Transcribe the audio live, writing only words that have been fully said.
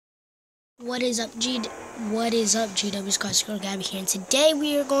What is up, What is up, GW Scar Gabby here, and today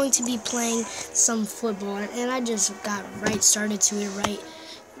we are going to be playing some football, and I just got started to it,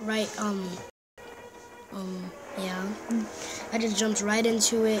 yeah, I just jumped right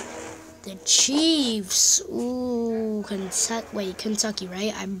into it. The Chiefs, ooh, Kentucky,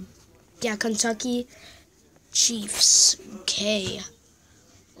 right? Yeah, Kentucky Chiefs, okay.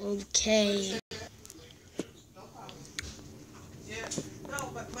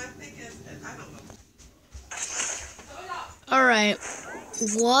 Alright,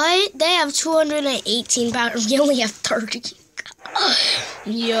 what? They have 218 pounds, we only have 30.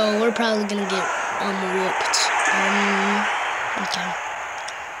 Yo, we're probably gonna get whooped. Okay.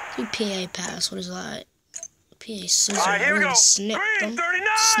 PA pass, what is that? PA scissor, I'm gonna snip them.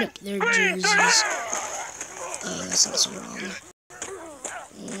 Snip their jerseys. That sounds wrong.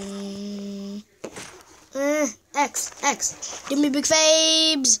 X. Give me big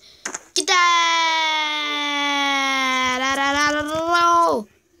fabes. Get that!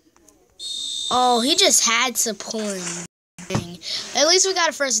 Oh, he just had to pull him. Dang. At least we got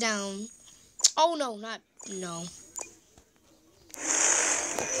a first down. Oh, no.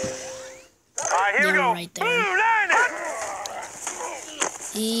 Alright, here we go. Right there.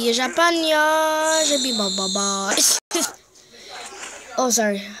 Oh,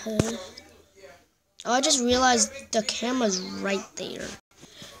 sorry. Oh, I just realized the camera's right there.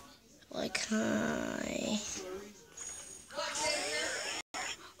 Like, hi.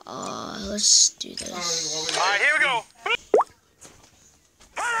 Let's do this. Alright, here we go.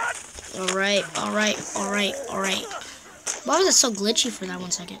 Alright. Why was it so glitchy for that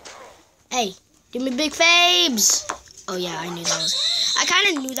 1 second? Hey, give me big fabes. Oh yeah, I kind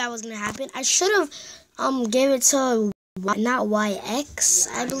of knew that was gonna happen. I should have gave it to not YX,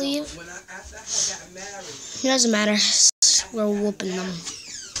 I believe. It doesn't matter. We're whooping them.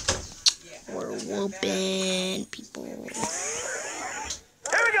 We're whooping people.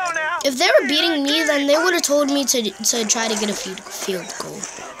 Here we go now. If they were beating me, then they would have told me to try to get a field goal.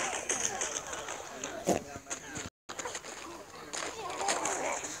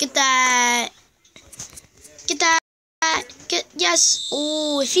 Get that. Yes.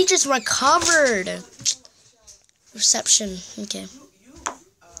 Oh, if he just recovered. Reception. Okay.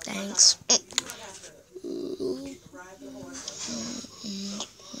 Thanks.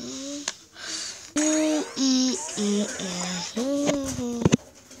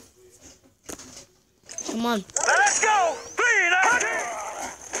 Come on. Let's go.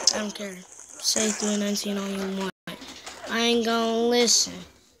 I don't care. Say 319 all you want. I ain't gonna listen.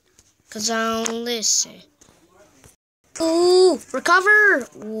 Cause I don't listen. Ooh, recover.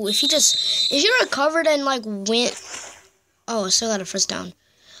 Ooh, if you recovered and like went. Oh, I still got a first down.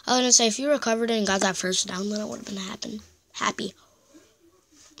 I was gonna say if you recovered and got that first down, then I would have been happy.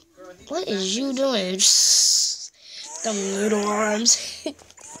 What is you doing? Just them noodle arms. You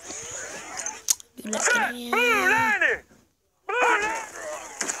look at him.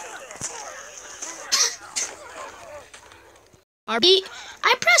 RB.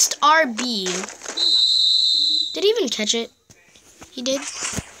 I pressed RB. Did he even catch it? He did?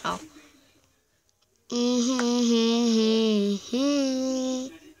 Oh.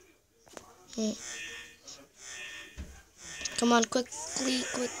 Come on, quick.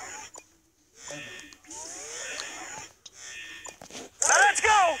 Let's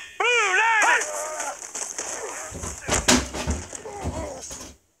go.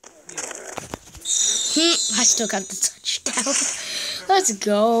 I still got the touchdown. Let's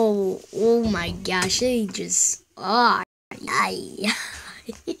go. Oh my gosh, they just Only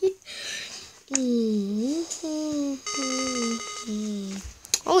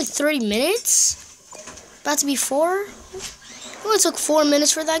 30 minutes? About to be 4? It only took 4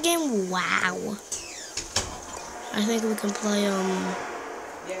 minutes for that game? Wow. I think we can play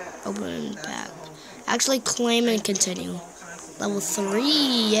open pack. Actually claim and continue. Level 3.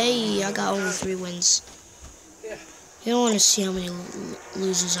 Yay, I got only 3 wins. You don't want to see how many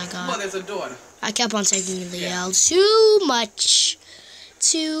losers I got. Mother's a daughter. I kept on taking the L. Too much.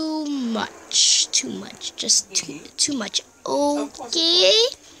 Just too much. Okay.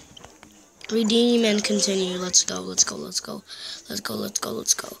 Redeem and continue. Let's go.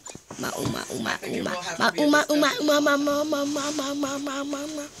 Ma.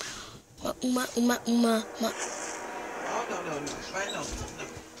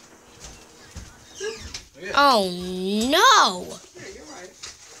 Oh no!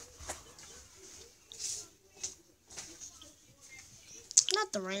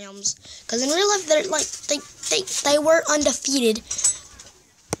 Not the Rams, because in real life they're like they were undefeated.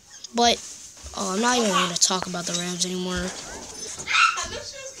 But I'm not even going to talk about the Rams anymore.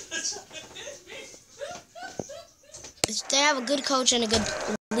 They have a good coach and a good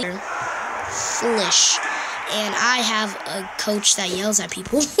leader. Foolish. And I have a coach that yells at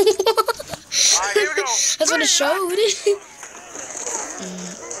people. All right, here we go. That's what it showed.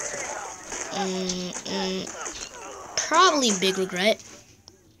 Probably big regret.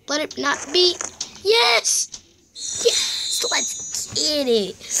 Let it not be. Yes! Yes! Let's get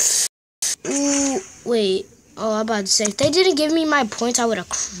it. Ooh, wait. Oh, I'm about to say, if they didn't give me my points, I would have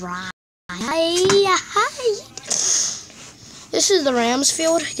cried. This is the Rams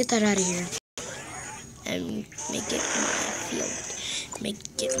field. Get that out of here. And make it my field. Make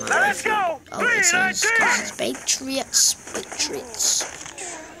it my Let's field. go. Oh, it says Patriots. Patriots.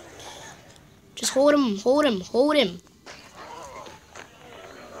 Just hold him. Hold him. Hold him.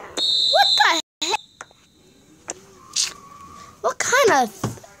 What the heck? What kind of...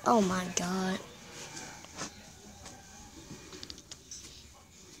 Oh, my God.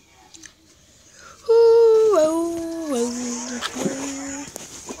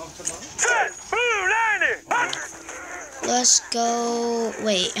 Let's go.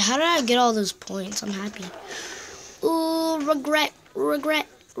 Wait, how did I get all those points? I'm happy. Ooh, regret. Oh, he got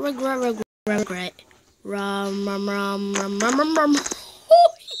it.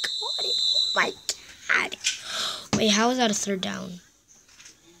 Oh my God. Wait, how is that a third down?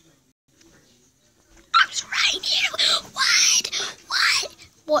 I was right here.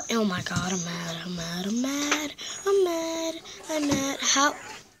 What? Oh my God, I'm mad. How?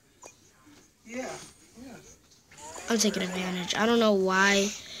 Yeah. I'm taking advantage. I don't know why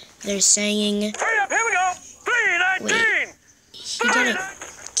they're saying... Hurry up, here we go. 319. Wait, he didn't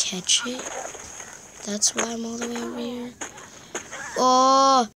catch it? That's why I'm all the way over here.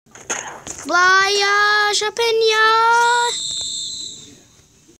 Oh! Blaya Chapenya!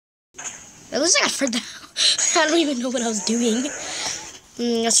 At least I got third down. I don't even know what I was doing.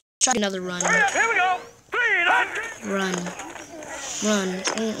 Let's try another run. Hurry up, here we go. 319. Run.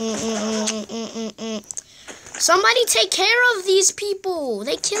 Somebody take care of these people.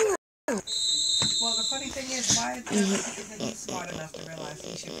 They kill them. Well, the funny thing is, why isn't he smart enough to realize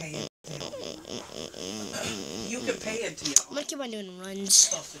he should pay it to him? You can pay it to your I'm gonna keep on doing runs.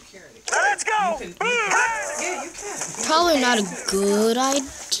 Social Security. Let's go. Yeah, you can. Probably not a good idea.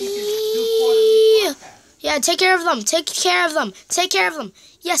 Yeah, take care of them. Take care of them.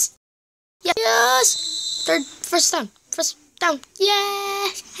 Yes. First down.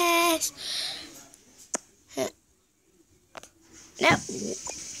 Yes. No. I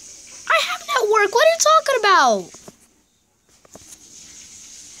have network. What are you talking about?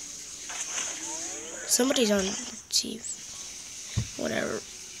 Somebody's on TV. Whatever.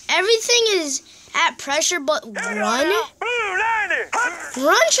 Everything is at pressure, but run?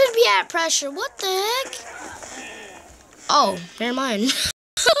 Run should be at pressure. What the heck? Oh, never mind.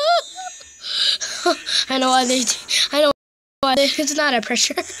 I know why it's not at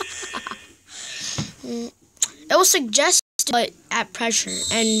pressure. It was suggested, but at pressure,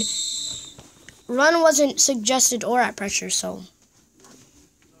 and run wasn't suggested or at pressure, so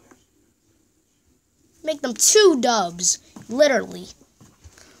make them 2 dubs, literally.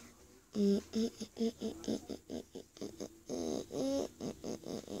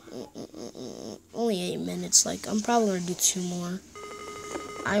 Only 8 minutes. Like, I'm probably gonna do 2 more.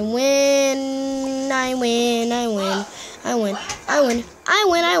 I win. I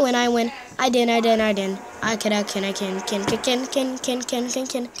didn't. I can.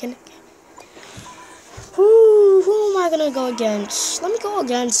 Who am I gonna go against? Let me go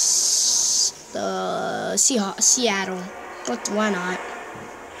against the Seattle. Why not?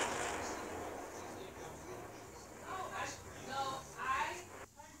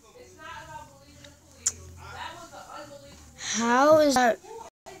 How is that?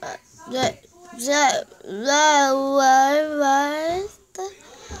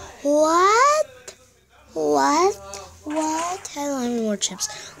 What? I don't have any more chips.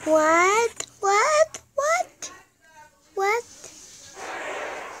 What?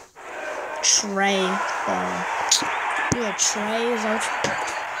 Trey. Trey is out.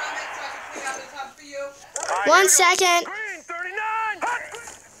 1 second.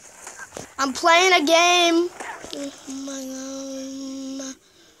 I'm playing a game. Oh my God.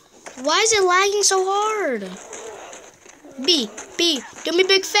 Why is it lagging so hard? B, give me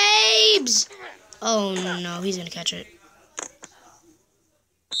big fabes. Oh no, he's gonna catch it.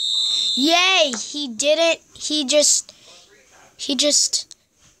 Yay, he did it. He just,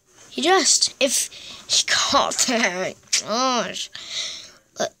 if he caught that, gosh.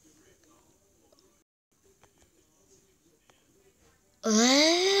 What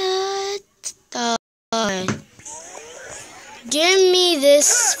the? Give me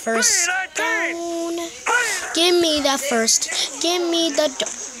this first down. Give Give me that first. Give me the.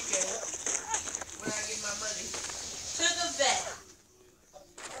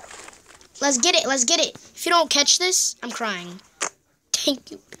 Let's get it. Let's get it. If you don't catch this, I'm crying.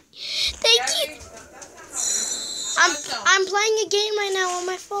 Thank you. Thank you. I'm playing a game right now on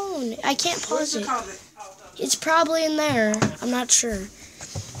my phone. I can't pause it. It's probably in there. I'm not sure.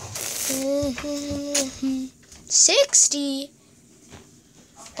 60.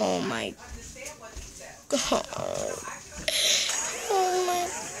 Oh my god. Oh my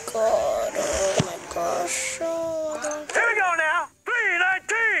god. Oh my gosh. Oh my god. Here we go now.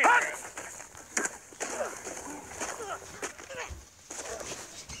 319. Hut.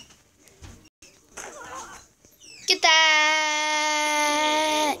 Get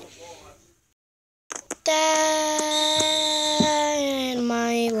that. That.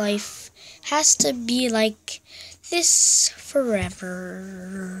 My life has to be like this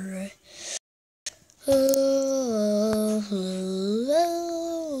forever.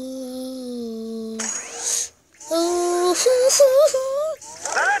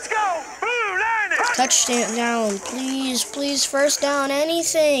 Let's go. Blue line. Touchdown, please, please, first down,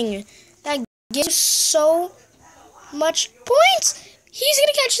 anything. That gives so much points. He's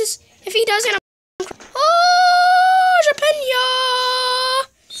gonna catch this. If he doesn't, oh, Japenya.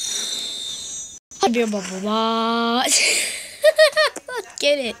 Let's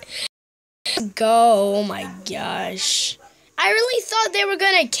get it. Go. Oh my gosh. I really thought they were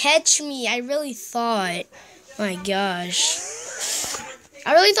gonna catch me. I really thought. My gosh.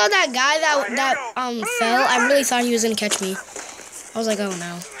 I really thought that guy that fell, I really thought he was gonna catch me. I was like, oh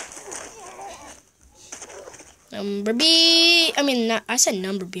no. Number B. I mean, I said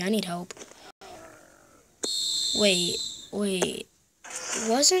number B. I need help. Wait.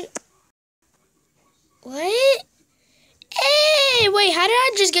 Wasn't. What? Hey, wait, how did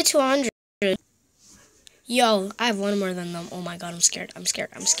I just get to 100? Yo, I have one more than them. Oh my god, I'm scared. I'm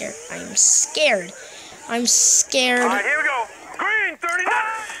scared. I'm scared. All right, here we go. Green 39.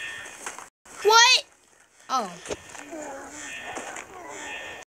 What? Oh.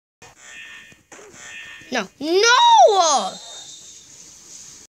 No. No!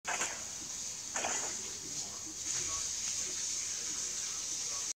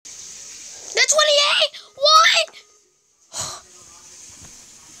 The 28? What?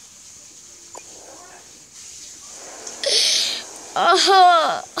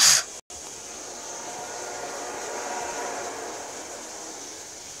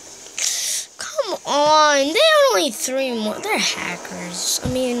 Come on. They are only 3 more. They're hackers. I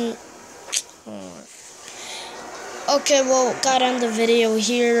mean... Okay, well, gotta end the video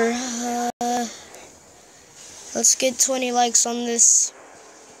here. Let's get 20 likes on this.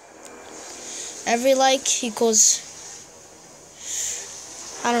 Every like equals,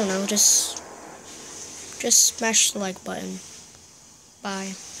 I don't know, just smash the like button.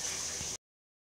 Bye.